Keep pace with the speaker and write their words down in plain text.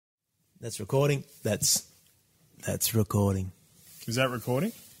That's recording. That's recording. Is that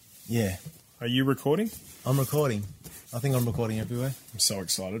recording? Yeah. Are you recording? I'm recording. I think I'm recording everywhere. I'm so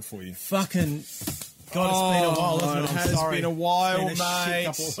excited for you. Fucking God, it's been a while, hasn't it? It I'm has sorry. been a while, It's been a shit mate.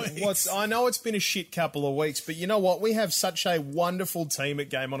 couple of weeks. I know it's been a shit couple of weeks, but you know what? We have such a wonderful team at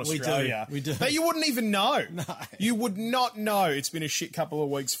Game On We do. Australia. We do. That you wouldn't even know. No. You would not know it's been a shit couple of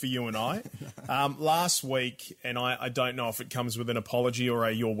weeks for you and I. Last week, and I don't know if it comes with an apology or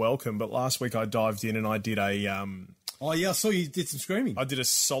a you're welcome, but last week I dived in and I did a... Oh, yeah, I saw you did some screaming. I did a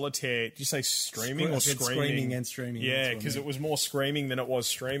solitaire. Did you say streaming I or said screaming? screaming and streaming. Yeah, That's what I because meant. it was more screaming than it was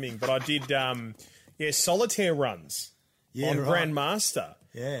streaming. But I did, solitaire runs on right. Grandmaster.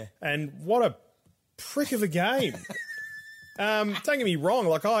 Yeah. And what a prick of a game. Don't get me wrong.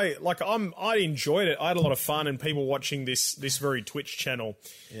 I enjoyed it. I had a lot of fun, and people watching this very Twitch channel.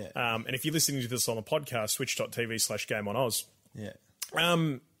 Yeah. And if you're listening to this on the podcast, twitch.tv/GameOnOz. Yeah.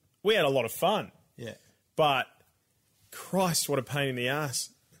 We had a lot of fun. Yeah. But Christ, what a pain in the ass.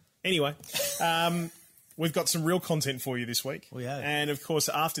 Anyway, we've got some real content for you this week. We have. And, of course,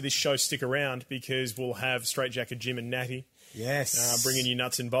 after this show, stick around because we'll have Straight Jacket Jim and Natty Yes. bringing you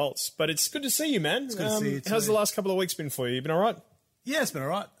nuts and bolts. But it's good to see you, man. It's good to see you too. How's the last couple of weeks been for you? You been all right? Yeah, it's been all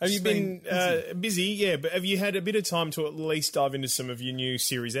right. Have you Just been busy. busy? Yeah, but have you had a bit of time to at least dive into some of your new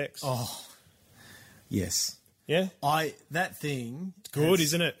Series X? Oh, yes. Yeah? That thing. It's good,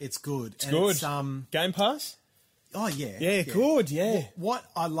 isn't it? It's good. It's good. It's, Game Pass? oh, yeah. Yeah, good, yeah. What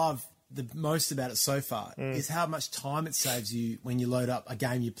I love the most about it so far Mm. is how much time it saves you when you load up a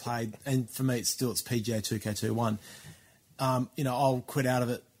game you played. And for me, it's PGA 2K21. I'll quit out of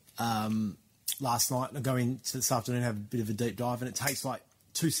it last night and I'll go in to this afternoon and have a bit of a deep dive, and it takes like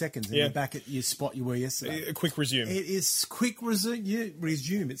 2 seconds and Yeah. you're back at your spot you were yesterday. A quick resume. It is quick resume.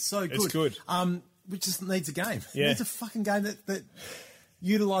 It's so good. It's good. We just needs a game. Yeah. It needs a fucking game that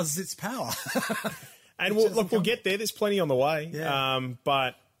utilises its power. And we'll get there. There's plenty on the way. Yeah.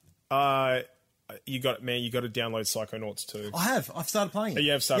 But you got to download Psychonauts too. I've started playing it.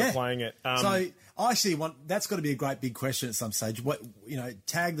 You have started Yeah. playing it. So I actually that's got to be a great big question at some stage.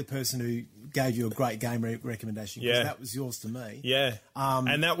 Tag the person who gave you a great game recommendation, because Yeah. that was yours to me. Yeah.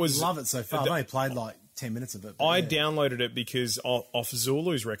 And that was... Love it so far. I've only played like 10 minutes of it. but I yeah. downloaded it because off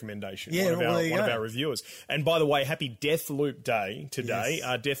Zulu's recommendation, Yeah, one there you of go. our reviewers. And by the way, happy Deathloop Day today.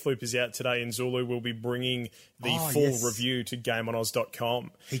 Yes. Deathloop is out today, and Zulu will be bringing the Oh, full yes. review to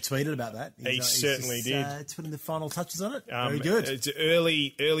GameOnOz.com. He tweeted about that. He certainly did. Putting the final touches on it. Very good. It's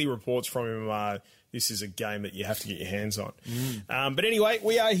early reports from him. This is a game that you have to get your hands on. But anyway,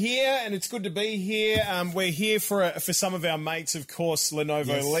 we are here, and it's good to be here. We're here for some of our mates, of course, Lenovo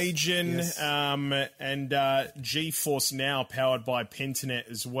Yes. Legion, Yes. and GeForce Now, powered by Pentanet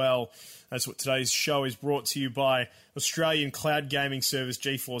as well. That's what today's show is brought to you by Australian cloud gaming service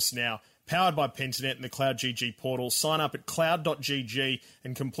GeForce Now, powered by Pentanet and the Cloud GG portal. Sign up at cloud.gg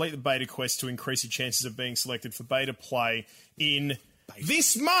and complete the beta quest to increase your chances of being selected for beta play in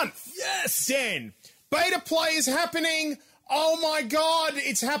this month. Yes! Dan, beta play is happening. Oh my God,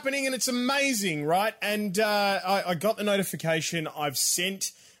 it's happening and it's amazing, right? And I got the notification. I've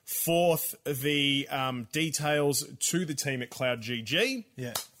sent forth the details to the team at Cloud GG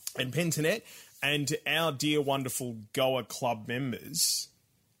Yeah. and Pentanet and our dear, wonderful Goa Club members,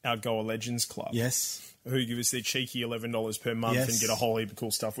 our Goa Legends Club, Yes. who give us their cheeky $11 per month Yes. and get a whole heap of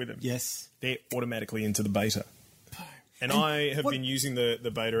cool stuff with them. Yes. They're automatically into the beta. And I have been using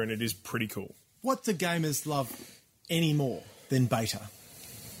the beta, and it is pretty cool. What do gamers love any more than beta?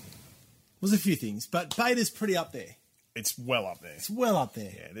 There's a few things, but beta's pretty up there. It's well up there. It's well up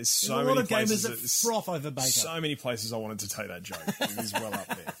there. Yeah, there's There's so a many lot of places gamers that froth over beta. So many places I wanted to take that joke. It is well up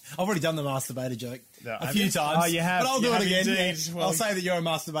there. I've already done the master beta joke No, a have few you? times. Oh, you have. But I'll You do it have again. indeed. Yeah. Well, I'll say that you're a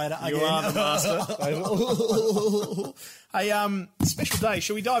master beta again. You are the master. Hey, special day.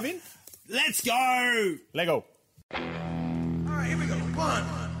 Shall we dive in? Let's go! Lego. All right, here we go. 1,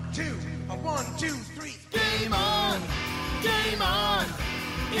 2, 1, 2, 3. Game on! Game on!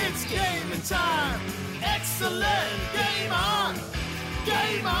 It's gaming time! Excellent! Game on!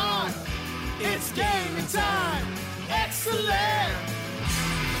 Game on! It's gaming time! Excellent!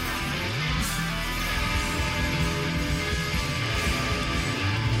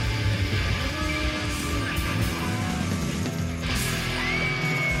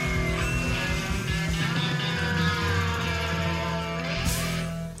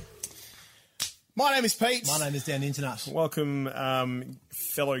 My name is Pete. My name is Dan Internet. Welcome,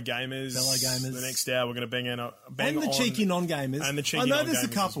 fellow gamers. Fellow gamers. The next hour, we're going to bang And the on. cheeky non-gamers. And the cheeky I know there's a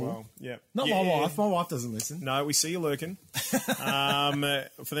non-gamers couple. as well. Yeah. Not Yeah. my wife. My wife doesn't listen. No, we see you lurking. For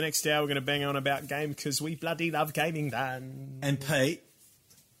the next hour, we're going to bang on about game because we bloody love gaming, Dan. And Pete,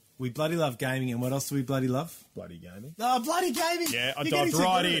 We bloody love gaming, and what else do we bloody love? Bloody gaming. Oh, bloody gaming! Yeah, I You're dived getting too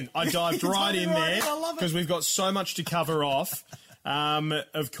right good at in. it. I dived You're right totally in right there I love it. because we've got so much to cover off.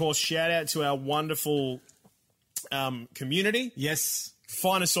 Of course, shout out to our wonderful community. Yes.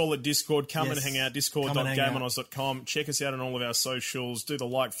 Find us all at Discord. Come and Yes. hang out. Come and hang out. Discord.gameonoz.com. Check us out on all of our socials. Do the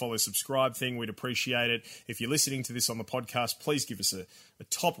like, follow, subscribe thing. We'd appreciate it. If you're listening to this on the podcast, please give us a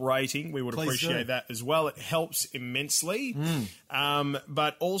top rating. We would Please appreciate do. that as well. It helps immensely.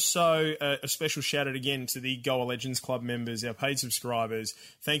 But also a special shout out again to the Goa Legends Club members, our paid subscribers.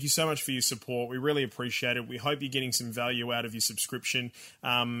 Thank you so much for your support. We really appreciate it. We hope you're getting some value out of your subscription.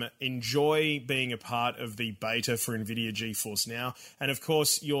 Enjoy being a part of the beta for NVIDIA GeForce Now. And of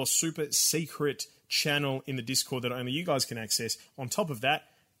course, your super secret channel in the Discord that only you guys can access. On top of that,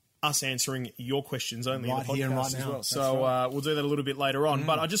 us answering your questions only in Right the podcast here and right as now. well. That's So we'll do that a little bit later on.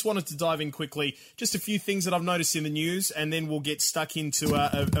 But I just wanted to dive in quickly. Just a few things that I've noticed in the news, and then we'll get stuck into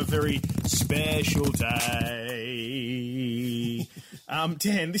a very special day.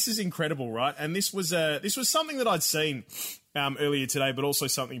 Dan, this is incredible, right? And this was something that I'd seen earlier today, but also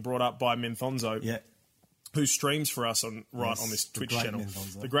something brought up by Menthonzo. Yeah. Who streams for us on this the Twitch great channel,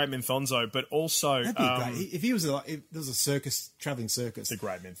 Menthonzo. The Great Menthonzo, but also That'd be great. If he was if there was a circus, traveling circus, The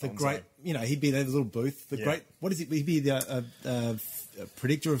Great Menthonzo. the great, he'd be there, the little booth. The Yeah. great, what is it? He'd be the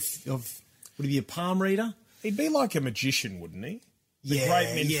predictor of. Would he be a palm reader? he'd be like a magician, wouldn't he? The Yeah, Great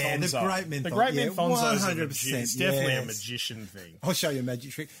Menthonzo. yeah, the Great Menthonzo. The Great Yeah, Menthonzo is 100%, It's definitely a yes. magician thing. I'll show you a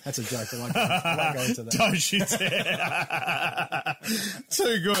magic trick. That's a joke. I won't go into that. Don't you dare.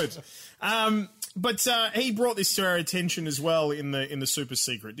 Too good. But he brought this to our attention as well in the super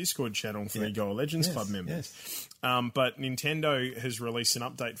secret Discord channel for the Goa Legends Club members. Yes. But Nintendo has released an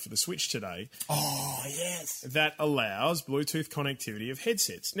update for the Switch today Oh yes. that allows Bluetooth connectivity of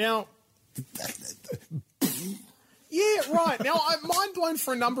headsets. Now, yeah, right. Now, I'm mind blown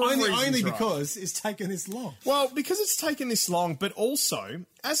for a number of reasons. Only right? because it's taken this long. Well, because it's taken this long, but also,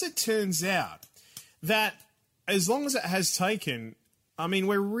 as it turns out, that as long as it has taken, I mean,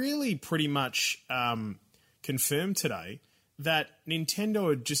 we're really pretty much confirmed today that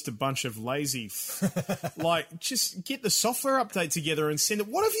Nintendo are just a bunch of lazy, just get the software update together and send it.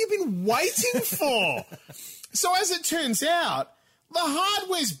 What have you been waiting for? So as it turns out, the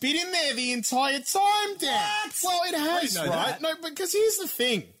hardware's been in there the entire time, Dan. What? Well, it has, didn't know right? that. No, because here's the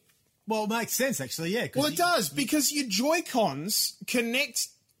thing. Well, it makes sense actually. Yeah. 'cause Well, it does, because your Joy-Cons connect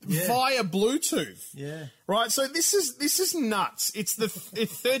Yeah. via Bluetooth. Yeah. Right, so this is nuts. It's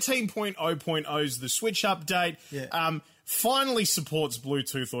 13.0.0 is the Switch update. Yeah. Finally supports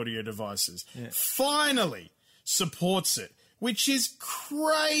Bluetooth audio devices. Yeah. Finally supports it, which is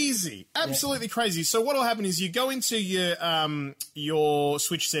crazy. Absolutely crazy. So what will happen is you go into your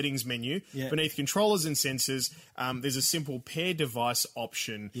Switch settings menu. Yeah. Beneath controllers and sensors, there's a simple pair device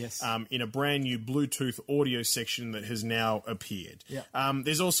option Yes. in a brand new Bluetooth audio section that has now appeared. Yeah.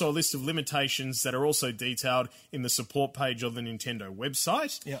 There's also a list of limitations that are also detailed in the support page of the Nintendo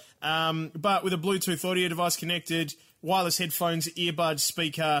website. Yeah. But with a Bluetooth audio device connected, wireless headphones, earbud,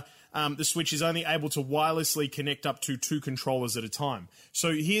 speaker, the Switch is only able to wirelessly connect up to 2 controllers at a time.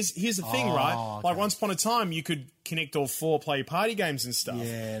 So here's the thing, right? okay. Like once upon a time, you could connect all 4 play party games and stuff.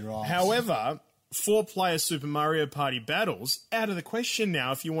 Yeah, right. However, 4-player Super Mario Party battles out of the question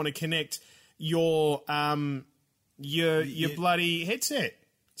now if you want to connect your bloody headset.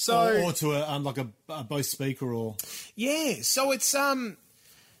 So or to a like a Bose speaker or yeah, so it's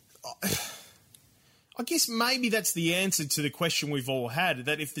I guess maybe that's the answer to the question we've all had,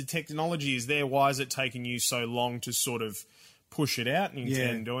 that if the technology is there, why is it taking you so long to sort of push it out,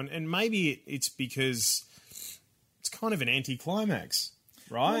 Nintendo? And maybe it's because it's kind of an anticlimax,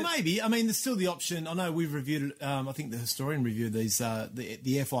 right? well, maybe. I mean, there's still the option. I know we've reviewed it. I think the historian reviewed these the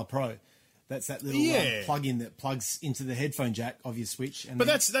AirFly Pro. That's that little Yeah. plug-in that plugs into the headphone jack of your Switch. And But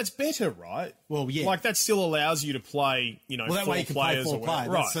then- that's better, right? Well, yeah. Like that still allows you to play, well, that 4 way you can play players or 4 player,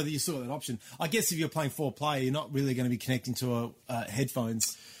 whatever. Right. so that you still have that option. I guess if you're playing 4 player, you're not really going to be connecting to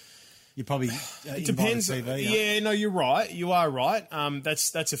headphones. You're probably It depends. TV, yeah, no, you're right. You are right.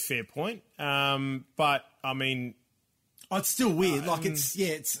 That's a fair point. But I mean, Oh, it's still weird. Like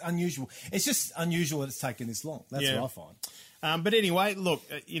it's unusual. It's just unusual that it's taken this long. That's Yeah. what I find. but anyway, look,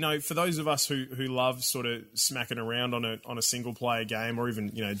 for those of us who love sort of smacking around on a single player game or even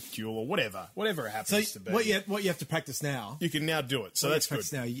dual or whatever it happens So to be, what you have to practice now. you can now do it. So that's good.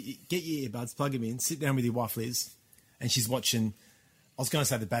 Now you get your earbuds, plug them in, sit down with your wife Liz, and she's watching. I was going to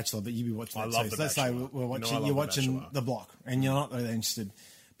say The Bachelor, but you'd be watching I that love too. The So let's say Bachelor. we're watching. I love You're The watching Bachelor. The Block, and you're not really interested,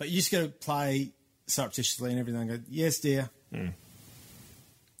 but you just got to play surreptitiously and everything. And go, yes, dear.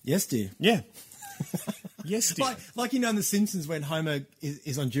 Yes, dear. Yeah. Yes, dear. Like in The Simpsons when Homer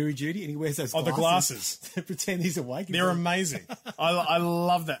is on jury duty and he wears those the glasses. to pretend he's awake. They're amazing. I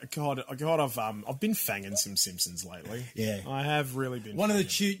love that. God, I've been fanging some Simpsons lately. Yeah. I have really been. One of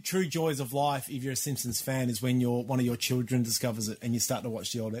the true joys of life, if you're a Simpsons fan, is when one of your children discovers it and you start to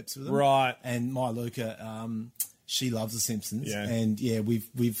watch the old eps with them. Right. And my Luca, she loves The Simpsons. Yeah. And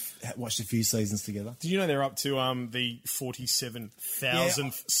we've watched a few seasons together. Did you know they're up to the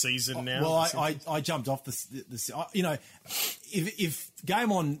 47,000th season now? Well, I jumped off if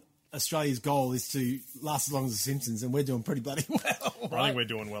Game On Australia's goal is to last as long as The Simpsons, and we're doing pretty bloody well. Right? I think we're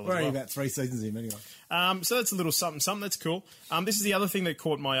doing well We're as only well. about 3 seasons in anyway. So that's a little something. That's cool. This is the other thing that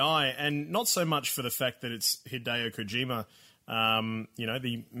caught my eye, and not so much for the fact that it's Hideo Kojima,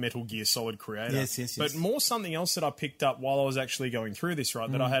 the Metal Gear Solid creator. Yes. But more something else that I picked up while I was actually going through this, right,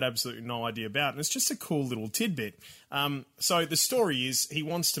 that I had absolutely no idea about. And it's just a cool little tidbit. So the story is he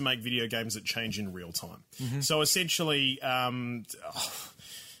wants to make video games that change in real time. So essentially,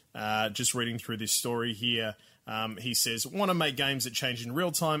 just reading through this story here, he says, want to make games that change in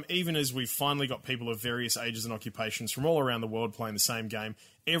real time, even as we've finally got people of various ages and occupations from all around the world playing the same game.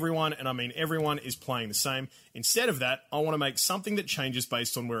 Everyone, and I mean everyone, is playing the same. Instead of that, I want to make something that changes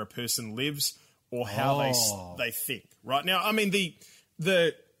based on where a person lives or how they think. Right now, I mean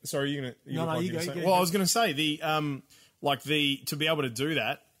the sorry, you go. Well, I was going to say to be able to do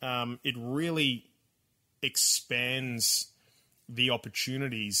that, it really expands the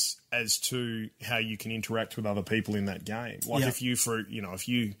opportunities as to how you can interact with other people in that game. Like if you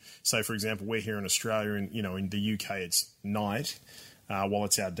say, for example, we're here in Australia and, in the UK it's night while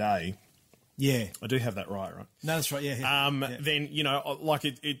it's our day. Yeah. I do have that right? No, that's right, yeah. Then, like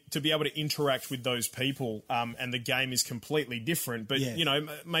to be able to interact with those people and the game is completely different. But,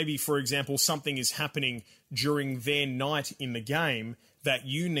 maybe, for example, something is happening during their night in the game that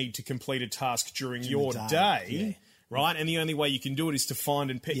you need to complete a task during your day. Yeah. Right, and the only way you can do it is to find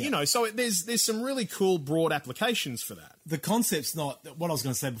and pick. So there's some really cool broad applications for that. The concept's not what I was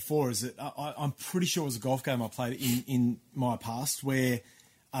going to say before. Is that I'm pretty sure it was a golf game I played in my past where,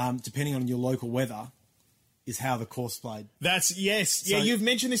 depending on your local weather, is how the course played. You've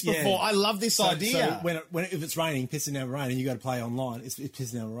mentioned this before. I love this idea. So if it's raining, pissing down rain, and you got to play online, it's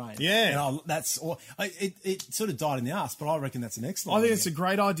pissing down rain. Yeah, and it sort of died in the arse, but I reckon that's an excellent. I think idea. it's a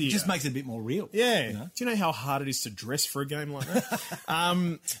great idea. It just makes it a bit more real. Yeah. Do you know how hard it is to dress for a game like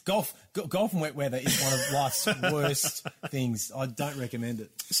that? Golf in wet weather is one of life's worst things. I don't recommend it.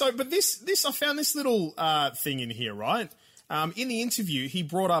 So, but this I found this little thing in here, right? In the interview, he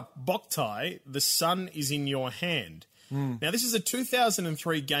brought up Boktai, The Sun is in Your Hand. Now, this is a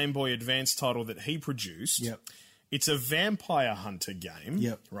 2003 Game Boy Advance title that he produced. Yep. It's a vampire hunter game.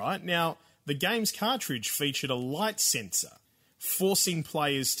 Yep. Right? Now, the game's cartridge featured a light sensor, forcing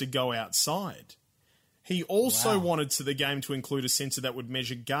players to go outside. He also wanted the game to include a sensor that would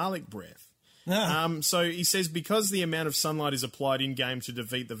measure garlic breath. So he says because the amount of sunlight is applied in-game to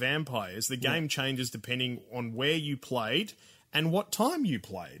defeat the vampires, the game changes depending on where you played and what time you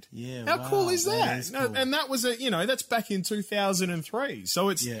played. Yeah, How cool is that? That is cool. And that was that's back in 2003. So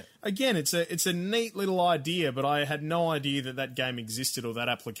it's again, it's a neat little idea, but I had no idea that game existed or that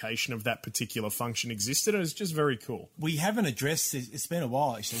application of that particular function existed. It was just very cool. We haven't addressed this. It's been a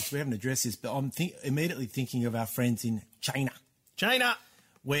while actually, so we haven't addressed this. But I'm immediately thinking of our friends in China.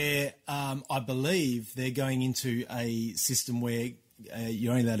 Where I believe they're going into a system where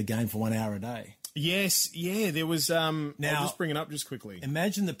you're only allowed to game for 1 hour a day. Yes, there was... I'll just bring it up just quickly.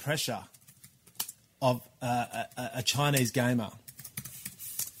 Imagine the pressure of a Chinese gamer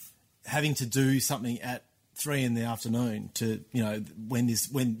having to do something at 3 in the afternoon to, when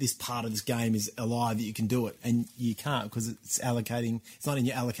this part of this game is alive that you can do it, and you can't because it's not in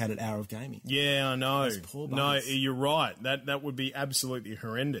your allocated hour of gaming. Yeah, I know. Poor no, buggers. you're right. That would be absolutely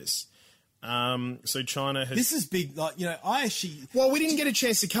horrendous. So China has... This is big, I actually... Well, we didn't get a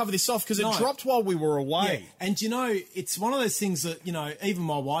chance to cover this off because it dropped while we were away. Yeah. And, it's one of those things that, even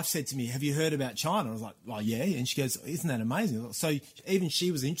my wife said to me, have you heard about China? I was like, well, yeah. And she goes, isn't that amazing? So even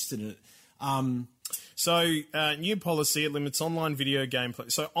she was interested in it. So, new policy, it limits online video game play.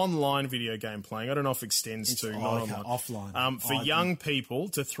 So, online video game playing, I don't know if it extends to not online. Offline. For young people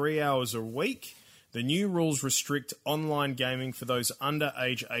to 3 hours a week. The new rules restrict online gaming for those under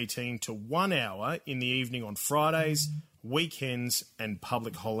age 18 to 1 hour in the evening on Fridays, weekends, and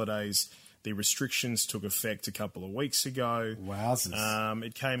public holidays. The restrictions took effect a couple of weeks ago. Wowzers.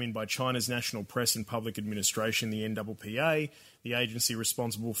 It came in by China's National Press and Public Administration, the NPPA, the agency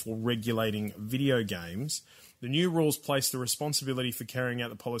responsible for regulating video games. The new rules place the responsibility for carrying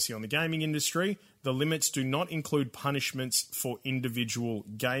out the policy on the gaming industry. The limits do not include punishments for individual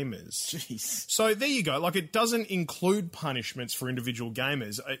gamers. Jeez. So there you go. Like, it doesn't include punishments for individual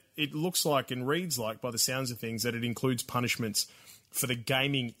gamers. It looks like and reads like, by the sounds of things, that it includes punishments for the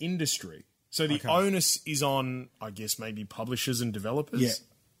gaming industry. So the onus is on, I guess, maybe publishers and developers.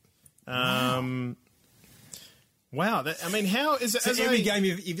 Yeah. Wow. How is it? So every game,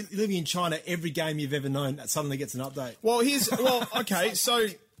 if you're living in China, every game you've ever known that suddenly gets an update. Well, okay. So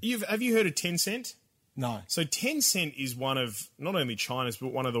have you heard of Tencent? No. So Tencent is one of not only China's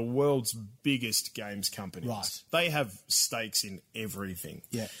but one of the world's biggest games companies. Right. They have stakes in everything.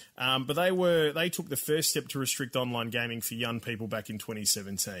 Yeah. But they took the first step to restrict online gaming for young people back in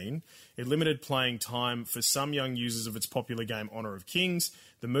 2017. It limited playing time for some young users of its popular game Honor of Kings.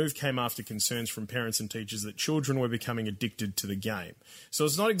 The move came after concerns from parents and teachers that children were becoming addicted to the game. So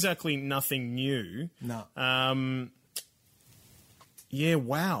it's not exactly nothing new. No. Yeah,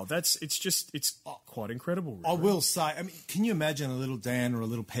 wow. It's quite incredible, really. I will say, can you imagine a little Dan or a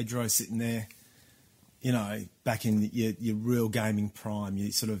little Pedro sitting there, back in your real gaming prime,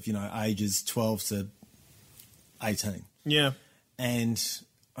 you sort of, ages 12 to 18. Yeah. And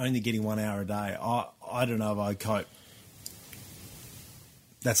only getting 1 hour a day. I don't know if I'd cope.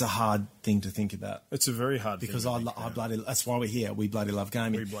 That's a hard thing to think about. It's a very hard because thing to think that's why we're here. We bloody love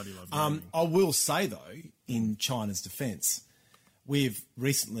gaming. We bloody love gaming. I will say, though, in China's defence, we've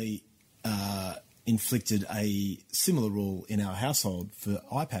recently inflicted a similar rule in our household for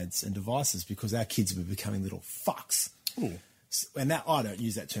iPads and devices because our kids were becoming little fucks. Ooh. And that, I don't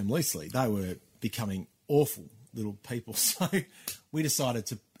use that term loosely. They were becoming awful little people. So we decided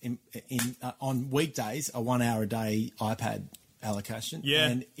to, on weekdays, a 1 hour a day iPad allocation. Yeah.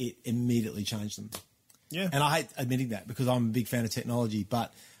 And it immediately changed them. Yeah. And I hate admitting that because I'm a big fan of technology,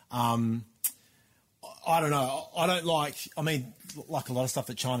 but I don't know. I don't like a lot of stuff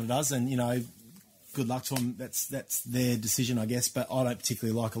that China does, and, good luck to them. That's their decision, I guess, but I don't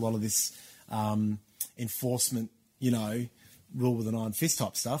particularly like a lot of this enforcement, rule with an iron fist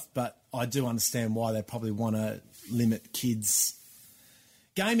type stuff, but I do understand why they probably want to limit kids.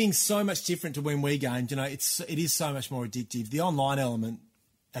 Gaming's so much different to when we gamed. It is so much more addictive. The online element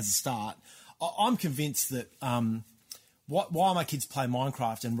as a start, I'm convinced that why my kids play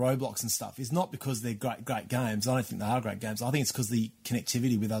Minecraft and Roblox and stuff is not because they're great games. I don't think they are great games. I think it's because the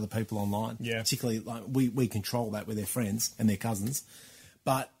connectivity with other people online. Yeah. Particularly, like we control that with their friends and their cousins,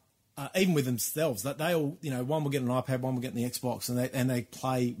 but even with themselves, that they all, one will get an iPad, one will get the Xbox, and they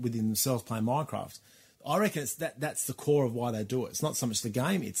play within themselves playing Minecraft. I reckon it's that's the core of why they do it. It's not so much the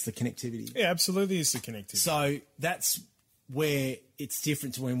game; it's the connectivity. Yeah, absolutely, it's the connectivity. So that's where it's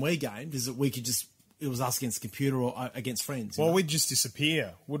different to when we gamed. Is that we could just it was us against the computer or against friends. Well, we'd just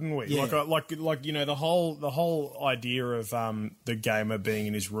disappear, wouldn't we? Yeah. Like the whole idea of the gamer being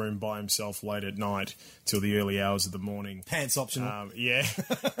in his room by himself late at night till the early hours of the morning. Pants optional. Yeah,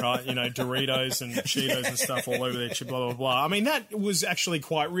 right. Doritos and Cheetos and stuff all over there. Blah blah blah. I mean, that was actually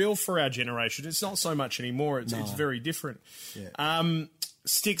quite real for our generation. It's not so much anymore. It's very different. Yeah.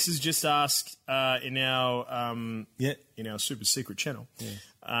 Sticks has just asked in our super secret channel. Yeah.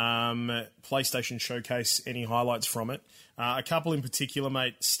 PlayStation Showcase, any highlights from it? A couple in particular,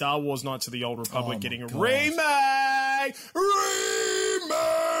 mate. Star Wars Knights of the Old Republic getting a remake!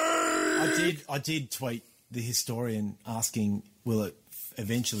 I did tweet the historian asking, will it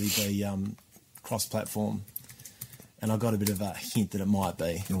eventually be cross-platform? And I got a bit of a hint that it might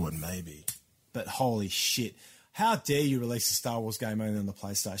be. Oh, it may be. But holy shit. How dare you release a Star Wars game only on the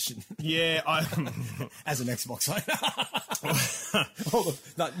PlayStation? Yeah, as an Xbox owner.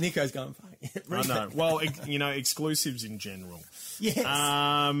 No, Nico's going, I know. Well, exclusives in general. Yes.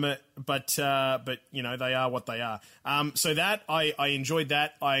 But they are what they are. So that I enjoyed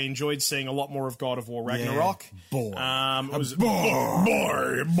that. I enjoyed seeing a lot more of God of War Ragnarok. Yeah. It was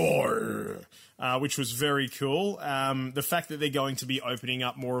which was very cool. The fact that they're going to be opening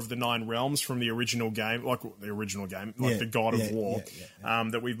up more of the 9 realms from the original game, the God of War,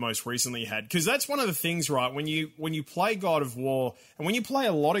 that we've most recently had. Because that's one of the things, right? When you play God of War, and when you play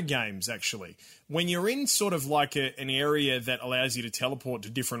a lot of games, actually, when you're in sort of like an area that allows you to teleport to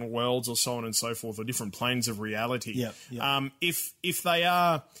different worlds or so on and so forth, or different planes of reality, if they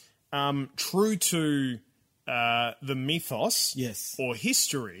are true to the mythos or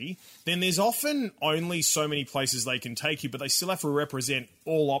history, then there's often only so many places they can take you, but they still have to represent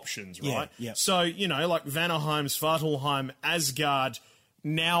all options, right? Yeah. So, like Vanaheim, Svartalheim, Asgard,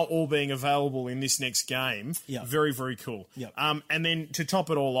 now all being available in this next game, Yeah. very, very cool. Yeah. And then to top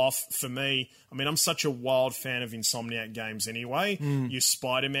it all off, for me, I mean, I'm such a wild fan of Insomniac games anyway. Your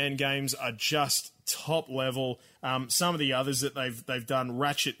Spider-Man games are just top level. Some of the others that they've done,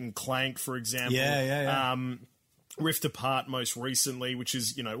 Ratchet and Clank, for example. Yeah. Rift Apart most recently, which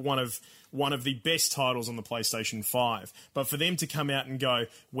is, you know, one of the best titles on the PlayStation 5. But for them to come out and go,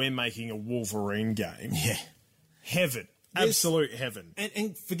 we're making a Wolverine game. Yeah. Heaven. Yes. Absolute heaven.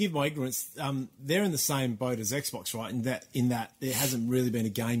 And forgive my ignorance, they're in the same boat as Xbox, right? In that there hasn't really been a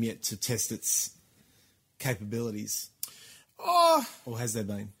game yet to test its capabilities. Oh, Or has there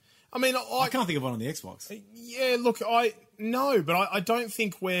been? I mean, I can't think of one on the Xbox. Yeah, look, I don't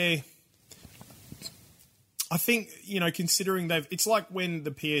think we're... I think, you know, considering it's like when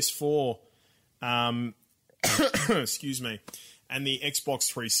the PS4, excuse me, and the Xbox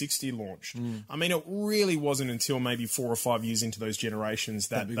 360 launched. I mean, it really wasn't until maybe 4 or 5 years into those generations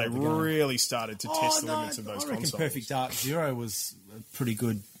that they really started to test the limits of those I reckon consoles. Perfect Dark Zero was a pretty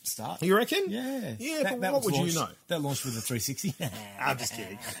good start. You reckon? Yeah. Yeah, but what would you know? That launched with the 360. I'm just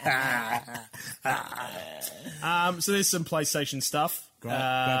kidding. So there's some PlayStation stuff. Great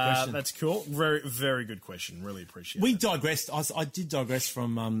question. That's cool. Very, very good question. Really appreciate We it. digressed. I did digress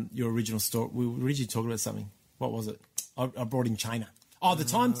from your original story. We were originally talking about something. What was it? I brought in China. Oh, the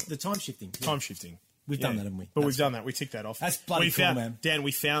time shifting. Yeah. Time shifting. We've done that, haven't we? But we've done that. We ticked that off. That's bloody cool, man. Dan,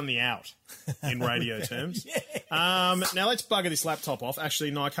 we found the out in radio terms. Now let's bugger this laptop off.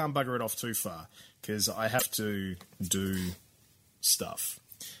 Actually, no, I can't bugger it off too far because I have to do stuff.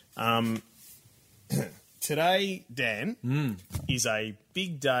 Today, Dan, is a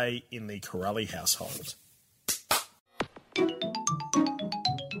big day in the Corelli household.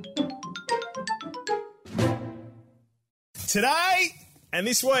 Today and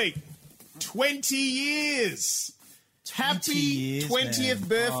this week, 20 years. Happy 20th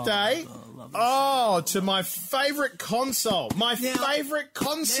birthday. To my favourite console. Favorite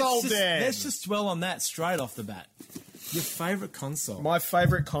console, Dan. Let's just dwell on that straight off the bat. Your favourite console. My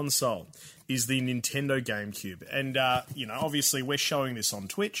favourite console is the Nintendo GameCube. And, you know, obviously we're showing this on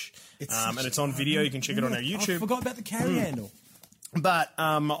Twitch. And it's on video. You can check it on our YouTube. I forgot about the carry handle. But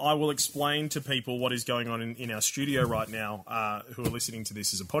I will explain to people what is going on in our studio right now who are listening to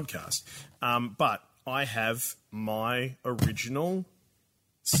this as a podcast. But I have my original,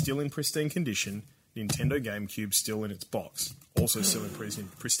 still in pristine condition, Nintendo GameCube still in its box. Also still in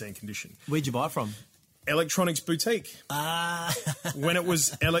pristine condition. Where'd you buy it from? Electronics Boutique. When it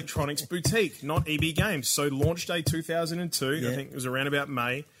was Electronics Boutique, not EB Games. So launch day 2002, I think it was around about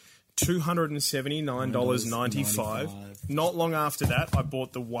May. $279.95. Not long after that, I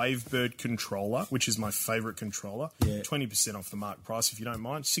bought the Wavebird controller, which is my favourite controller. 20% off the mark price, if you don't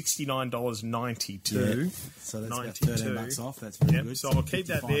mind. $69.92. Yeah. So that's about $13 off. That's very good. So I'll keep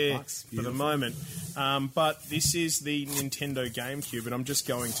that there for the Beautiful. moment. But this is the Nintendo GameCube, and I'm just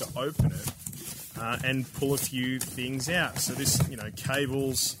going to open it and pull a few things out. So this, you know,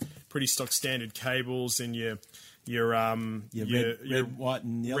 cables, pretty stock standard cables, and your red, white,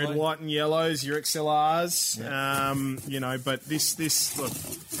 and yellow. Red, white, and yellows, your XLRs, you know, but this, look,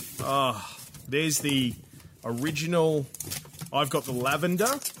 there's the original, I've got the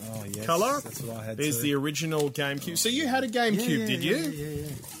lavender colour. That's what I had There's too. the original GameCube. So you had a GameCube, did you? Yeah.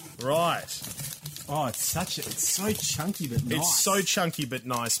 Right. Oh, it's so chunky but nice. It's so chunky but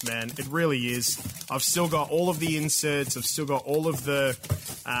nice, man. It really is. I've still got all of the inserts. I've still got all of the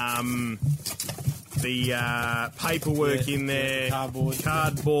paperwork in there,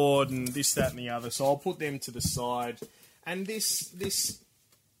 cardboard, and this, that, and the other. So I'll put them to the side. And this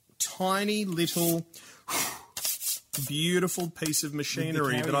tiny little beautiful piece of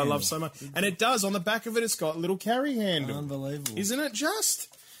machinery that I love so much. And it does, on the back of it, it's got a little carry handle. Unbelievable. Isn't it just?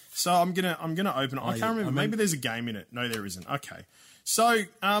 So I'm gonna open it. I can't remember. Maybe there's a game in it. No, there isn't. Okay. So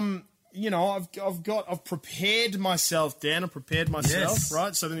you know, I've prepared myself, Dan. I've prepared myself, Yes.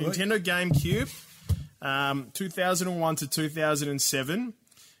 right? So the Nintendo GameCube, 2001 to 2007,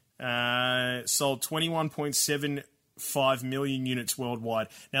 sold 21.75 million units worldwide.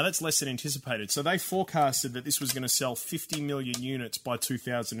 Now that's less than anticipated. So they forecasted that this was going to sell 50 million units by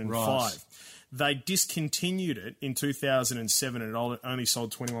 2005. Right. They discontinued it in 2007 and it only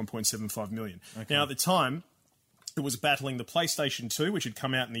sold 21.75 million. Okay. Now, at the time, it was battling the PlayStation 2, which had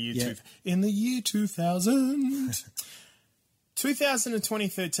come out in the year 2000. 2000 and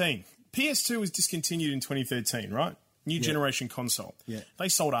 2013. PS2 was discontinued in 2013, right? New generation console. Yeah. They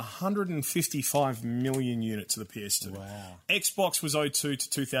sold 155 million units of the PS2. Wow. Xbox was 02 to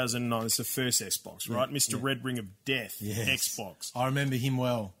 2009. It's the first Xbox, right? Mr. Red Ring of Death, Xbox. I remember him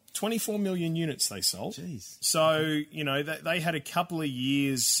well. 24 million units they sold. Jeez. So, they had a couple of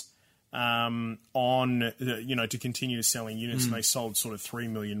years to continue selling units, and they sold sort of 3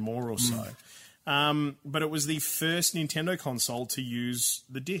 million more or so. But it was the first Nintendo console to use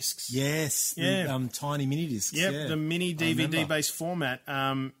the discs. Yes. Yeah. The, tiny mini discs. Yep, yeah. the mini DVD-based format.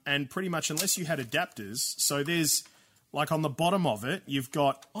 And pretty much, unless you had adapters, so there's, like on the bottom of it, you've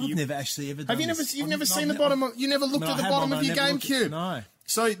got... I've never actually ever done this. You've never seen the bottom of... You never looked at the bottom of your GameCube? No.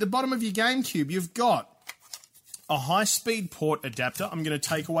 So the bottom of your GameCube, you've got a high-speed port adapter. I'm going to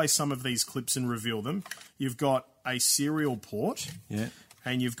take away some of these clips and reveal them. You've got a serial port. Yeah.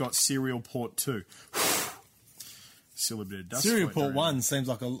 And you've got serial port 2. Still a bit of dust. Serial floating port around. 1 seems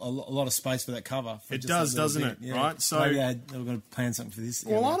like a lot of space for that cover. For It just does, that little doesn't bit. it? Yeah. Right? So maybe they were going to plan something for this.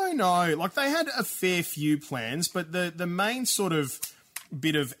 Well, I don't know. Like, they had a fair few plans, but the main sort of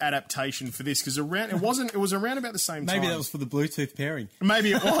bit of adaptation for this, because it was around about the same time. Maybe that was for the Bluetooth pairing.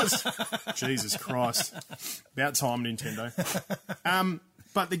 Maybe it was. Jesus Christ. About time, Nintendo.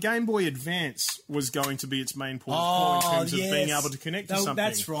 But the Game Boy Advance was going to be its main port of call in terms of being able to connect to something.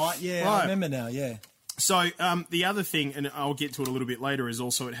 That's right, yeah. Right. I remember now, yeah. So the other thing, and I'll get to it a little bit later, is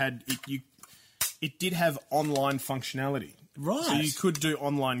also it did have online functionality. Right. So you could do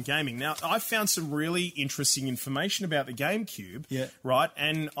online gaming. Now, I found some really interesting information about the GameCube. Yeah. Right?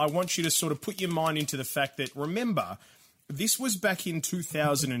 And I want you to sort of put your mind into the fact that, remember, this was back in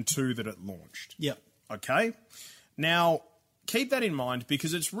 2002 that it launched. Yep. Okay? Now, keep that in mind,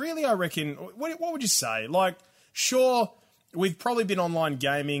 because it's really, I reckon, what would you say? Like, sure, we've probably been online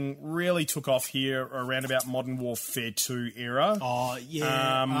gaming, really took off here around about Modern Warfare 2 era. Oh,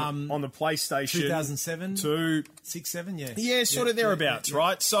 yeah. On the PlayStation. 2007? 2. 6, 7, yeah. Yeah, sort of thereabouts,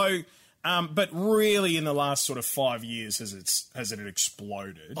 right? So, but really in the last sort of 5 years has it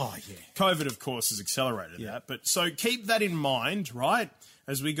exploded. Oh, yeah. COVID, of course, has accelerated that. But so keep that in mind, right,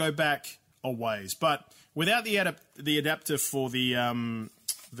 as we go back a ways. But without the adapter for the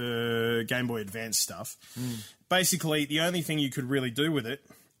Game Boy Advance stuff, basically the only thing you could really do with it,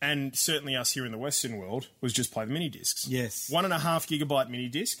 and certainly us here in the Western world, was just play the mini discs. Yes. 1.5 gigabyte mini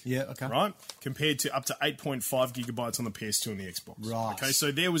disc. Yeah, okay. Right? Compared to up to 8.5 gigabytes on the PS2 and the Xbox. Right. Okay,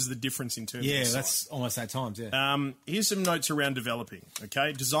 so there was the difference in terms of Yeah, the that's size. almost 8 times, yeah. Here's some notes around developing.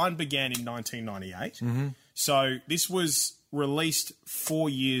 Okay, design began in 1998. So this was released 4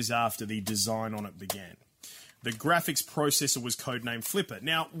 years after the design on it began. The graphics processor was codenamed Flipper.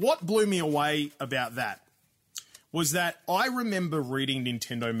 Now, what blew me away about that was that I remember reading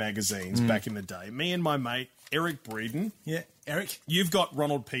Nintendo magazines back in the day. Me and my mate, Eric Breeden. Yeah, Eric? You've got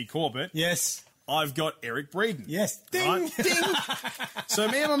Ronald P. Corbett. Yes. I've got Eric Breeden. Yes. Ding! Right? Ding! So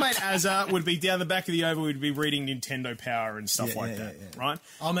me and my mate Azza would be down the back of the Oval, we'd be reading Nintendo Power and stuff like that, right?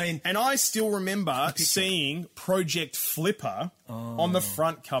 I mean... And I still remember seeing Project Flipper on the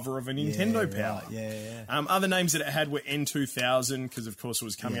front cover of a Nintendo Power. Right, yeah. Other names that it had were N2000, because of course it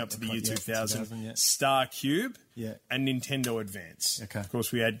was coming up to the year 2000, Star Cube, and Nintendo Advance. Okay. Of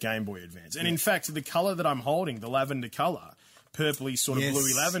course we had Game Boy Advance. And in fact, the colour that I'm holding, the lavender colour, purpley sort of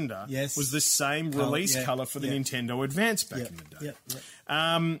bluey lavender, was the same release colour for the Nintendo Advance back in the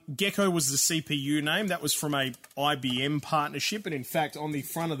day. Gecko was the CPU name. That was from a IBM partnership. And in fact, on the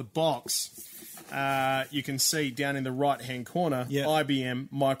front of the box, you can see down in the right-hand corner, IBM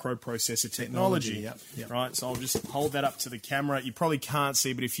Microprocessor Technology. Right, so I'll just hold that up to the camera. You probably can't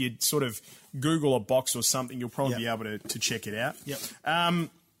see, but if you sort of Google a box or something, you'll probably be able to check it out.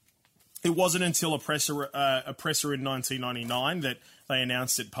 It wasn't until a presser in 1999 that they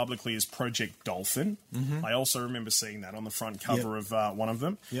announced it publicly as Project Dolphin. I also remember seeing that on the front cover of one of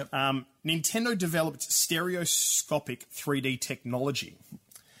them. Nintendo developed stereoscopic 3D technology.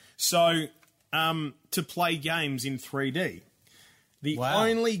 So, to play games in 3D. The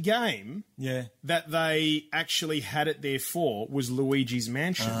only game that they actually had it there for was Luigi's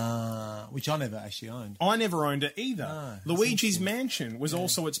Mansion. Which I never actually owned. I never owned it either. Luigi's Mansion was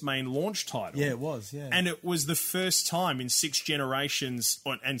also its main launch title. Yeah, it was, And it was the first time in 6 generations,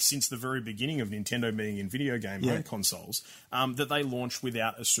 and since the very beginning of Nintendo being in video game home consoles, that they launched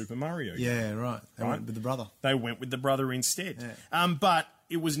without a Super Mario game. Yeah, right. They went with the brother. They went with the brother instead. But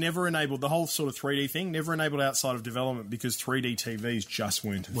it was never enabled, the whole sort of 3D thing, never enabled outside of development because 3D TVs just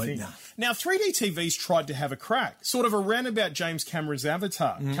weren't a thing. Now, 3D TVs tried to have a crack, sort of around about James Cameron's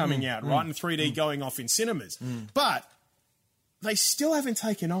Avatar coming out, right, and 3D going off in cinemas. But they still haven't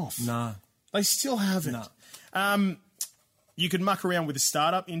taken off. No. They still haven't. No. You could muck around with the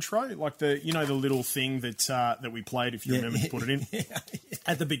startup intro, like the little thing that we played, if you remember to put it in.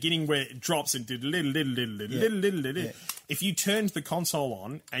 At the beginning where it drops and did little. If you turned the console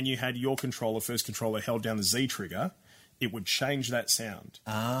on and you had your first controller held down the Z trigger, it would change that sound.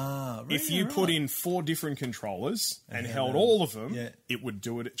 Ah, right. If you put in 4 different controllers and held all of them, it would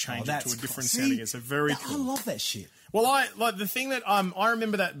do it, change it to a different sounding. It's a very cool. I love that shit. Well, the thing that I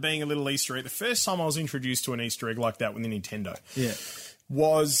remember that being a little Easter egg. The first time I was introduced to an Easter egg like that with the Nintendo,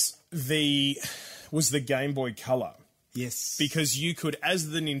 was the Game Boy Color. Yes. Because you could,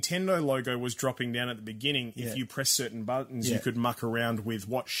 as the Nintendo logo was dropping down at the beginning, if you press certain buttons, you could muck around with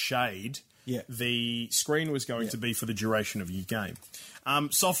what shade the screen was going to be for the duration of your game.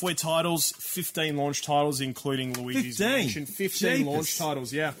 Software titles, 15 launch titles, including Luigi's Mansion. 15 launch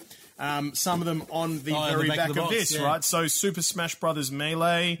titles, some of them on the very back of this, right? So Super Smash Brothers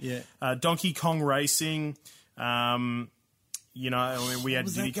Melee, Donkey Kong Racing, we had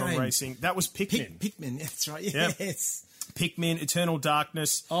Diddy Kong Racing. That was Pikmin. Pikmin, that's right, yes. Pikmin, Eternal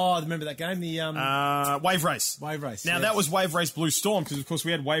Darkness. Oh, I remember that game, the... Wave Race. Wave Race, Now, that was Wave Race Blue Storm, because, of course,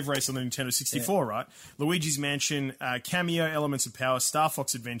 we had Wave Race on the Nintendo 64, right? Luigi's Mansion, Cameo, Elements of Power, Star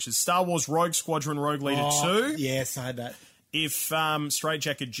Fox Adventures, Star Wars Rogue Squadron, Rogue Leader 2. Yes, I had that. If Straight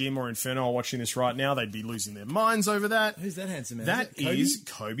Jacket Jim or Inferno are watching this right now, they'd be losing their minds over that. Who's that handsome man? That is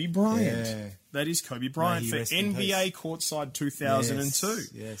Kobe Bryant. Yeah. That is Kobe Bryant for NBA Courtside 2002.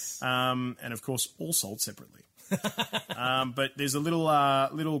 Yes. And, of course, all sold separately. But there's a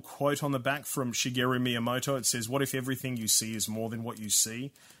little quote on the back from Shigeru Miyamoto. It says, "What if everything you see is more than what you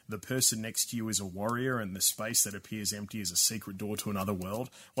see? The person next to you is a warrior, and the space that appears empty is a secret door to another world.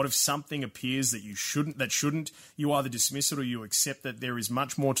 What if something appears that shouldn't? You either dismiss it or you accept that there is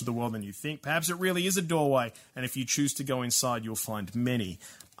much more to the world than you think. Perhaps it really is a doorway, and if you choose to go inside, you'll find many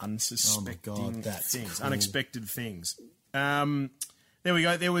unsuspecting things, cool. Unexpected things." There we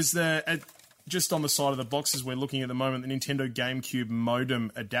go. There was just on the side of the boxes we're looking at the moment, the Nintendo GameCube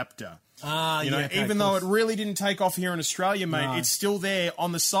modem adapter. Even though it really didn't take off here in Australia, mate, it's still there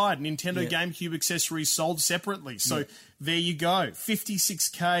on the side. Nintendo GameCube accessories sold separately. So there you go.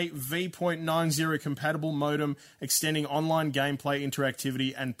 56K V.90 compatible modem extending online gameplay,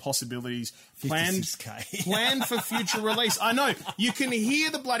 interactivity, and possibilities. Planned for future release. I know. You can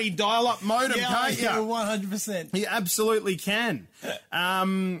hear the bloody dial-up modem, can't you? 100%. You absolutely can.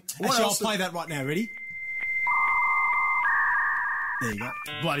 I'll play that right now. Ready? There you go.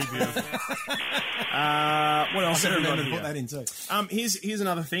 Bloody beautiful. What else have we got here? Put that in too. Here's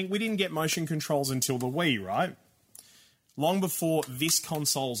another thing. We didn't get motion controls until the Wii, right? Long before this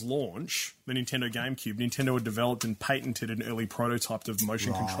console's launch, the Nintendo GameCube, Nintendo had developed and patented an early prototype of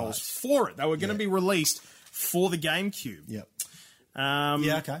motion controls for it. They were going to be released for the GameCube. Yep.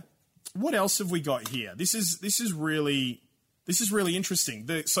 Okay. What else have we got here? This is really interesting.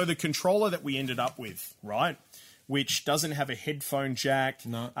 So the controller that we ended up with, right? Which doesn't have a headphone jack.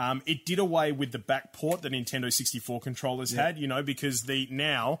 No. It did away with the back port that Nintendo 64 controllers had, because you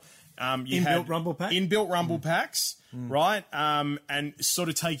inbuilt rumble packs. Inbuilt rumble packs, right? And sort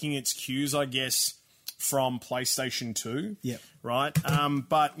of taking its cues, I guess, from PlayStation 2. Yep. Right?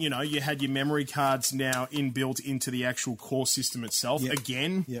 But, you had your memory cards now inbuilt into the actual core system itself. Yep.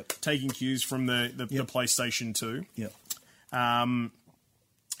 Again, taking cues from the PlayStation 2. Yep.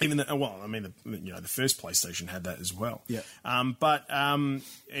 Even the first PlayStation had that as well. Yeah. But an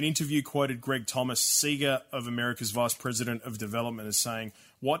interview quoted Greg Thomas, Sega of America's Vice President of Development, as saying,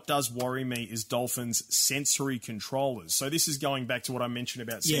 "What does worry me is Dolphin's sensory controllers." So this is going back to what I mentioned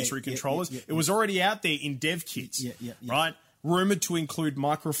about sensory controllers. It was already out there in dev kits, right? Rumoured to include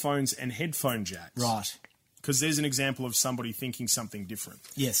microphones and headphone jacks. Right. Because there's an example of somebody thinking something different.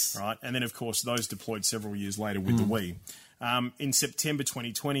 Yes. Right? And then, of course, those deployed several years later with the Wii. In September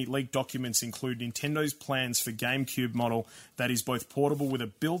 2020, leaked documents include Nintendo's plans for GameCube model that is both portable with a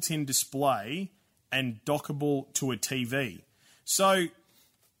built-in display and dockable to a TV. So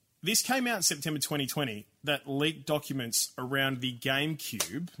this came out in September 2020, that leaked documents around the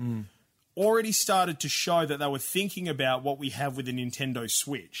GameCube already started to show that they were thinking about what we have with the Nintendo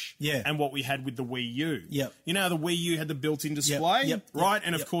Switch and what we had with the Wii U. Yep. You know how the Wii U had the built-in display? Right?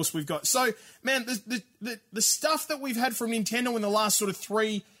 And, of course, we've got... So, man, the stuff that we've had from Nintendo in the last sort of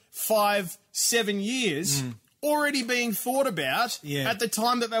 3, 5, 7 years... already being thought about at the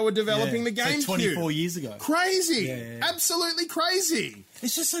time that they were developing the GameCube. So 24 years ago. Crazy. Absolutely crazy.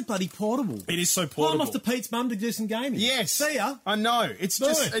 It's just so bloody portable. It is so portable. Well, I'm off to Pete's mum to do some gaming. Yes. See ya. I know. It's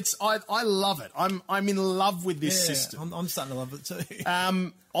just, I love it. I'm in love with this system. I'm starting to love it too.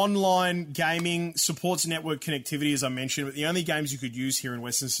 Online gaming supports network connectivity, as I mentioned, but the only games you could use here in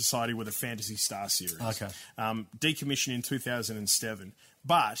Western society were the Phantasy Star series. Okay. Decommissioned in 2007.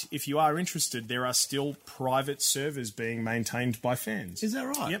 But if you are interested, there are still private servers being maintained by fans. Is that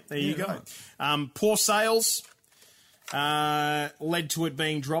right? Yep, there you go. Right. Poor sales. Led to it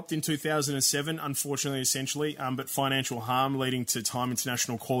being dropped in 2007, unfortunately, essentially, but financial harm leading to Time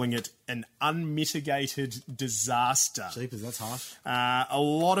International calling it an unmitigated disaster. Jeepers, that's harsh. A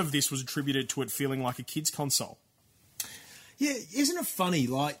lot of this was attributed to it feeling like a kid's console. Yeah, isn't it funny?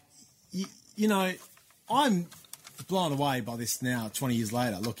 Like, you know, I'm blown away by this now, 20 years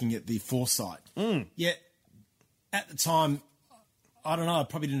later, looking at the foresight. Yet, at the time, I don't know, I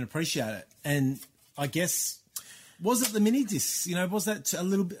probably didn't appreciate it. And I guess... Was it the mini discs? You know, was that a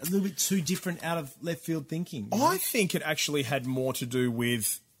little bit too different out of left field thinking? I think it actually had more to do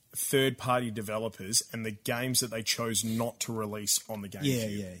with third-party developers and the games that they chose not to release on the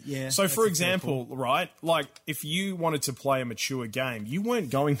GameCube. Yeah. So, for example, right, like if you wanted to play a mature game, you weren't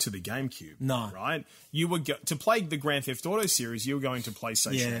going to the GameCube. No. Right? You were to play the Grand Theft Auto series, you were going to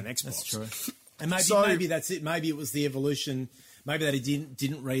PlayStation and Xbox. That's true. And maybe that's it. Maybe it was the evolution. Maybe they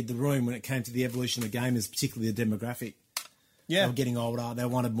didn't read the room when it came to the evolution of gamers, particularly the demographic. Yeah, they were getting older. They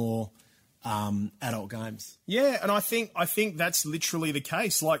wanted more adult games. Yeah, and I think that's literally the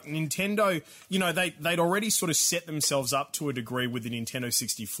case. Like Nintendo, you know, they'd already sort of set themselves up to a degree with the Nintendo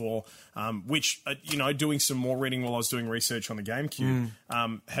 64, which you know, doing some more reading while I was doing research on the GameCube,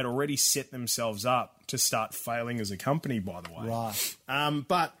 had already set themselves up to start failing as a company. By the way, right?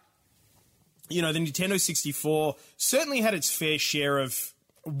 But you know, the Nintendo 64 certainly had its fair share of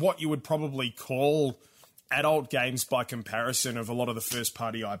what you would probably call adult games by comparison of a lot of the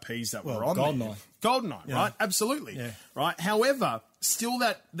first-party IPs that were on there. GoldenEye, right? Absolutely. Yeah. Right? However, still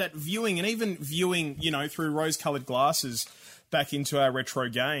that viewing, and even viewing, you know, through rose-coloured glasses back into our retro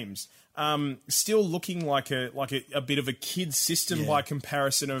games, still looking like a bit of a kid's system by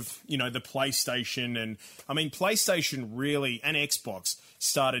comparison of, you know, the PlayStation. And, I mean, PlayStation really, and Xbox,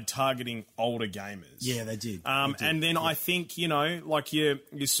 started targeting older gamers. Yeah, they did. And then I think, you know, like your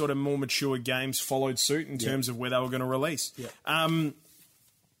sort of more mature games followed suit in terms of where they were going to release. Yeah.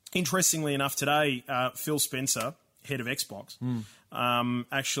 Interestingly enough, today, Phil Spencer, head of Xbox,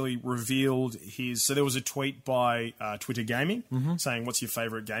 actually revealed his... So there was a tweet by Twitter Gaming saying, what's your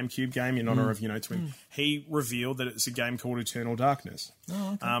favourite GameCube game in honour of, you know, Twin? He revealed that it's a game called Eternal Darkness.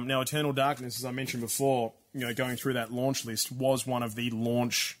 Oh, okay. Now, Eternal Darkness, as I mentioned before, you know, going through that launch list, was one of the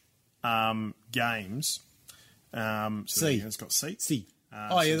launch games. It's got seats. C.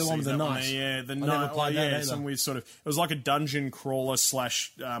 The one with the knife. Yeah, the I never played that either. some weird sort of... It was like a dungeon crawler /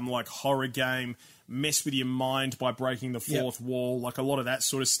 like horror game, mess with your mind by breaking the fourth wall, like a lot of that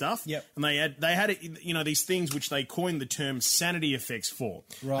sort of stuff. Yep. And they had you know, these things which they coined the term sanity effects for.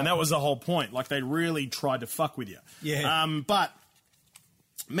 Right. And that was the whole point. Like, they really tried to fuck with you. Yeah. But,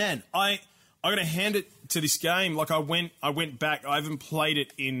 man, I got to hand it to this game. Like, I went back. I haven't played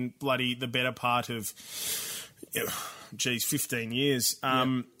it in bloody the better part of... 15 years.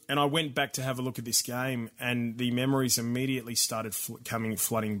 And I went back to have a look at this game, and the memories immediately started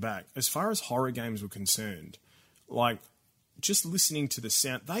flooding back. As far as horror games were concerned, like, just listening to the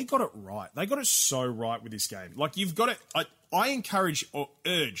sound, they got it right. They got it so right with this game. Like, you've got it... I encourage or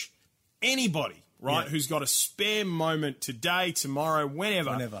urge anybody, right, who's got a spare moment today, tomorrow,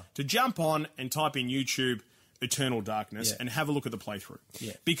 whenever, to jump on and type in YouTube Eternal Darkness and have a look at the playthrough.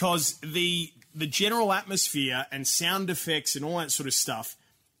 Yeah. Because the general atmosphere and sound effects and all that sort of stuff,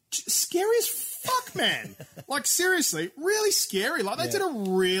 scary as fuck, man. Like, seriously, really scary. Like, they did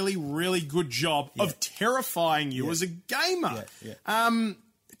a really, really good job of terrifying you as a gamer.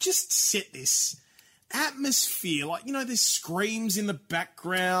 Just set this atmosphere. Like, you know, there's screams in the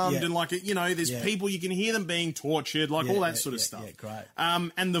background and, like, you know, there's people, you can hear them being tortured, like all that sort of stuff. Yeah, great.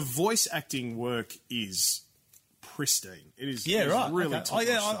 And the voice acting work is pristine. It is really top.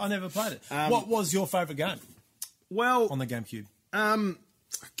 I never played it. What was your favourite game? Well, on the GameCube.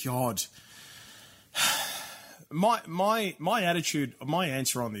 God, my attitude, my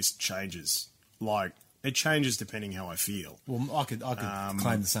answer on this changes. Like, it changes depending how I feel. Well, I could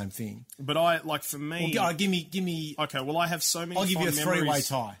claim the same thing. But I, like, for me, well, give me. Okay, well, I have so many. I'll give you a three-way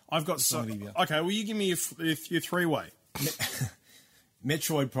tie. I've got so. Okay, well, you give me your three-way.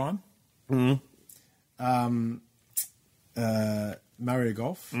 Metroid Prime. Mario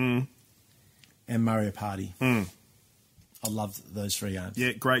Golf. And Mario Party. I loved those three games.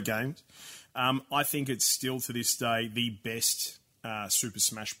 Yeah, great games. I think it's still to this day the best Super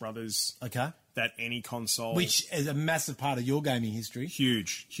Smash Brothers that any console... Which is a massive part of your gaming history.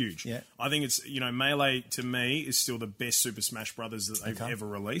 Huge. Yeah. I think it's, you know, Melee to me is still the best Super Smash Brothers that they've ever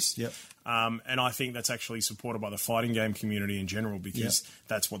released. Yep. And I think that's actually supported by the fighting game community in general because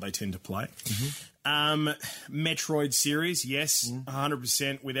that's what they tend to play. Metroid series, yes,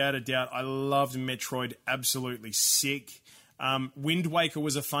 100%, without a doubt. I loved Metroid, absolutely sick. Wind Waker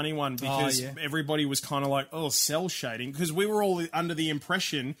was a funny one because everybody was kind of like, oh, cell shading, because we were all under the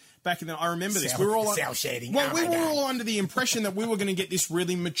impression back in the. I remember this. We were all cell shading. Well, we were all under the impression that we were going to get this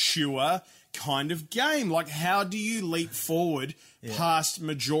really mature kind of game. Like, how do you leap forward past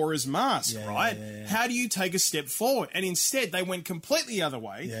Majora's Mask, right? Yeah. How do you take a step forward? And instead, they went completely the other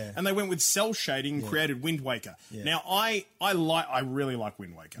way, and they went with cell shading and created Wind Waker. Yeah. Now, I really like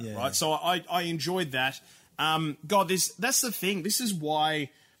Wind Waker, right? So I enjoyed that. God, that's the thing. This is why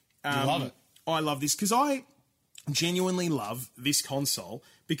you love it. I love this, because I genuinely love this console,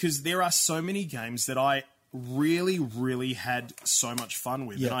 because there are so many games that I really, really had so much fun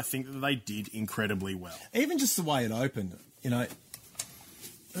with, and I think that they did incredibly well. Even just the way it opened,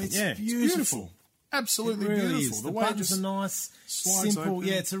 it's beautiful. Absolutely it really beautiful. Is. The buttons are nice, simple. Open.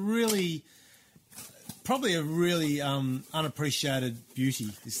 Yeah, it's probably a really unappreciated beauty,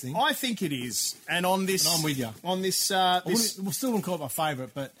 this thing. I think it is. And on this... And I'm with you. On this... we still wouldn't call it my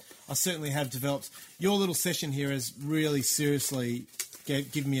favourite, but I certainly have developed... Your little session here has really seriously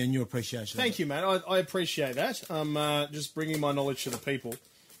given me a new appreciation. Thank you, mate. I appreciate that. I'm just bringing my knowledge to the people.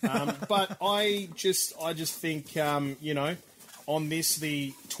 But I just think, on this,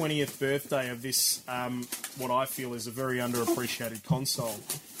 the 20th birthday of this, what I feel is a very underappreciated console...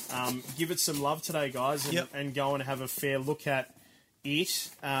 give it some love today, guys, and go and have a fair look at it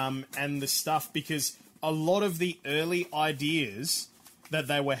and the stuff, because a lot of the early ideas that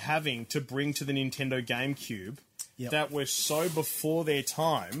they were having to bring to the Nintendo GameCube that were so before their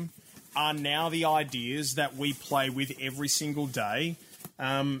time are now the ideas that we play with every single day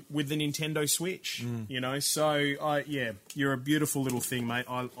with the Nintendo Switch. So you're a beautiful little thing, mate.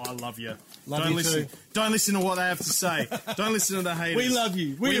 I love you. Don't listen to what they have to say. Don't listen to the haters. We love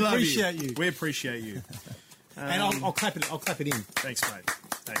you. We appreciate you. We appreciate you. And I'll clap it. I'll clap it in. Thanks, mate.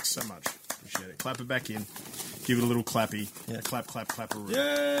 Thanks so much. Appreciate it. Clap it back in. Give it a little clappy. Yeah. Clap, clap, clap.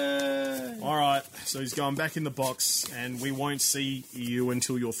 Yeah. All right. So he's going back in the box, and we won't see you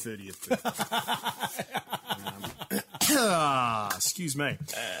until your 30th birthday. Excuse me.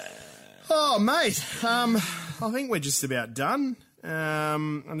 Oh, mate. I think we're just about done.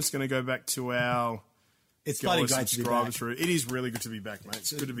 I'm just going to go back to our... It's bloody great to be back. It is really good to be back, mate.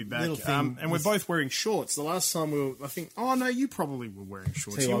 It's good to be back. And we're both wearing shorts. The last time I think... Oh, no, you probably were wearing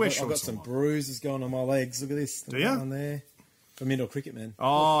shorts. I've got some bruises going on my legs. Look at this. Do you? On there. From indoor cricket, man.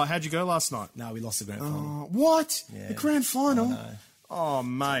 Oh, how'd you go last night? No, we lost the grand final. What? Yeah. The grand final? No. Oh,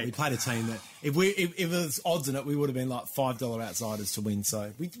 mate. We played a team that... If there was odds in it, we would have been like $5 outsiders to win.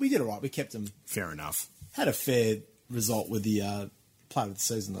 So we did all right. We kept them... Fair enough. Had a fair result with the player of the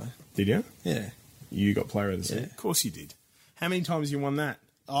season, though. Did you? Yeah. You got player of the season? Yeah. Of course you did. How many times you won that?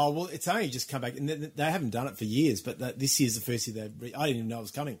 Oh, well, it's only just come back. And they haven't done it for years, but this year's the first year I didn't even know it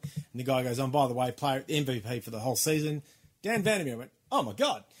was coming. And the guy goes, by the way, player MVP for the whole season, Dan Vandermeer. I went, oh, my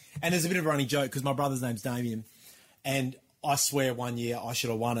God. And there's a bit of a running joke because my brother's name's Damien. And I swear one year I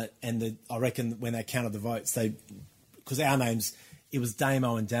should have won it. And I reckon when they counted the votes, because our names... It was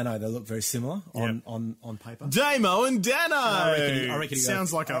Damo and Dano. They look very similar on paper. Damo and Dano! I reckon he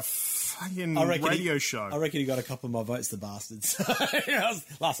sounds like a fucking radio show. I reckon he got a couple of my votes, the bastards.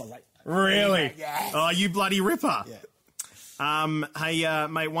 Last I was like... Really? Yeah. Oh, you bloody ripper. Yeah. Hey,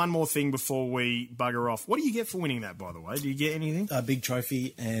 mate, one more thing before we bugger off. What do you get for winning that, by the way? Do you get anything? A big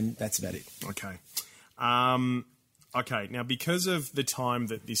trophy, and that's about it. Okay. Okay, now because of the time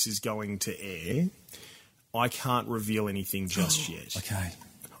that this is going to air... I can't reveal anything just yet. Okay.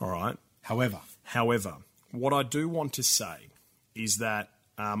 All right. However, what I do want to say is that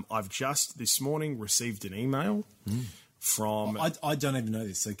I've just this morning received an email from... I don't even know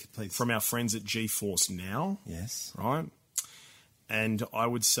this, so please. From our friends at GeForce Now. Yes. Right? And I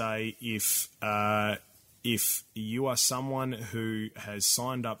would say if you are someone who has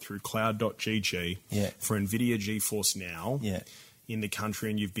signed up through cloud.gg for NVIDIA GeForce Now... in the country,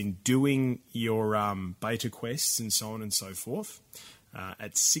 and you've been doing your beta quests and so on and so forth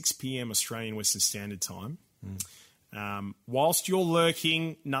at 6 p.m. Australian Western Standard Time. Whilst you're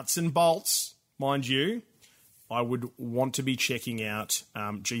lurking nuts and bolts, mind you, I would want to be checking out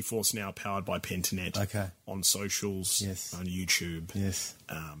GeForce Now powered by Pentanet on socials, on YouTube,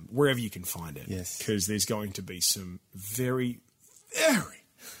 wherever you can find it. Because there's going to be some very, very,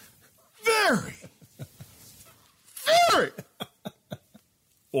 very, very...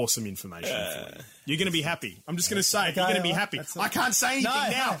 awesome information for you. You're going to be happy. I'm just going to say, you're going to be happy. I can't say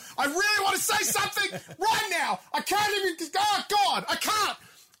anything now. I really want to say something right now. I can't even... Oh, God, I can't.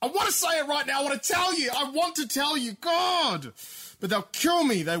 I want to say it right now. I want to tell you. I want to tell you. God. But they'll kill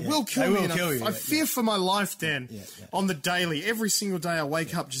me. They will kill me. I fear for my life, Dan, on the daily. Every single day I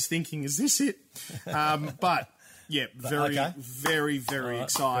wake up just thinking, is this it? But... Yeah, But, very, okay. very, very All right,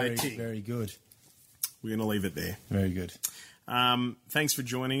 exciting. Very, very good. We're going to leave it there. Very good. Thanks for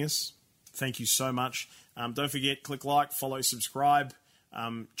joining us. Thank you so much. Don't forget, click like, follow, subscribe.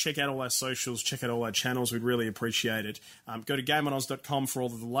 Check out all our socials. Check out all our channels. We'd really appreciate it. Go to GameOnOz.com for all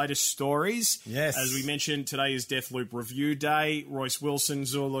of the latest stories. Yes. As we mentioned, today is Deathloop Review Day. Royce Wilson,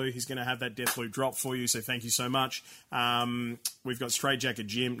 Zulu, he's going to have that Deathloop drop for you, so thank you so much. We've got Straight Jacket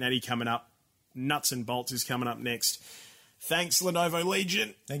Jim, Natty coming up. Nuts and Bolts is coming up next. Thanks, Lenovo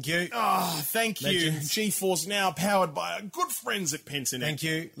Legion. Thank you. Oh, thank you. Legends. GeForce Now, powered by our good friends at Pentonet. Thank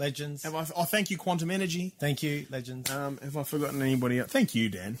you, legends. Thank you, Quantum Energy. Thank you, legends. Have I forgotten anybody else? Thank you,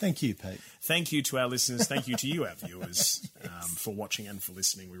 Dan. Thank you, Pete. Thank you to our listeners. Thank you to you, our viewers, for watching and for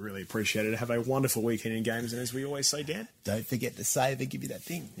listening. We really appreciate it. Have a wonderful weekend in games. And as we always say, Dan, Don't forget to save and give you that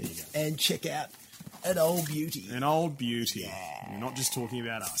thing. There you go. And check out An Old Beauty. an old beauty. We're not just talking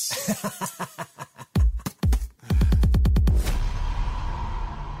about us.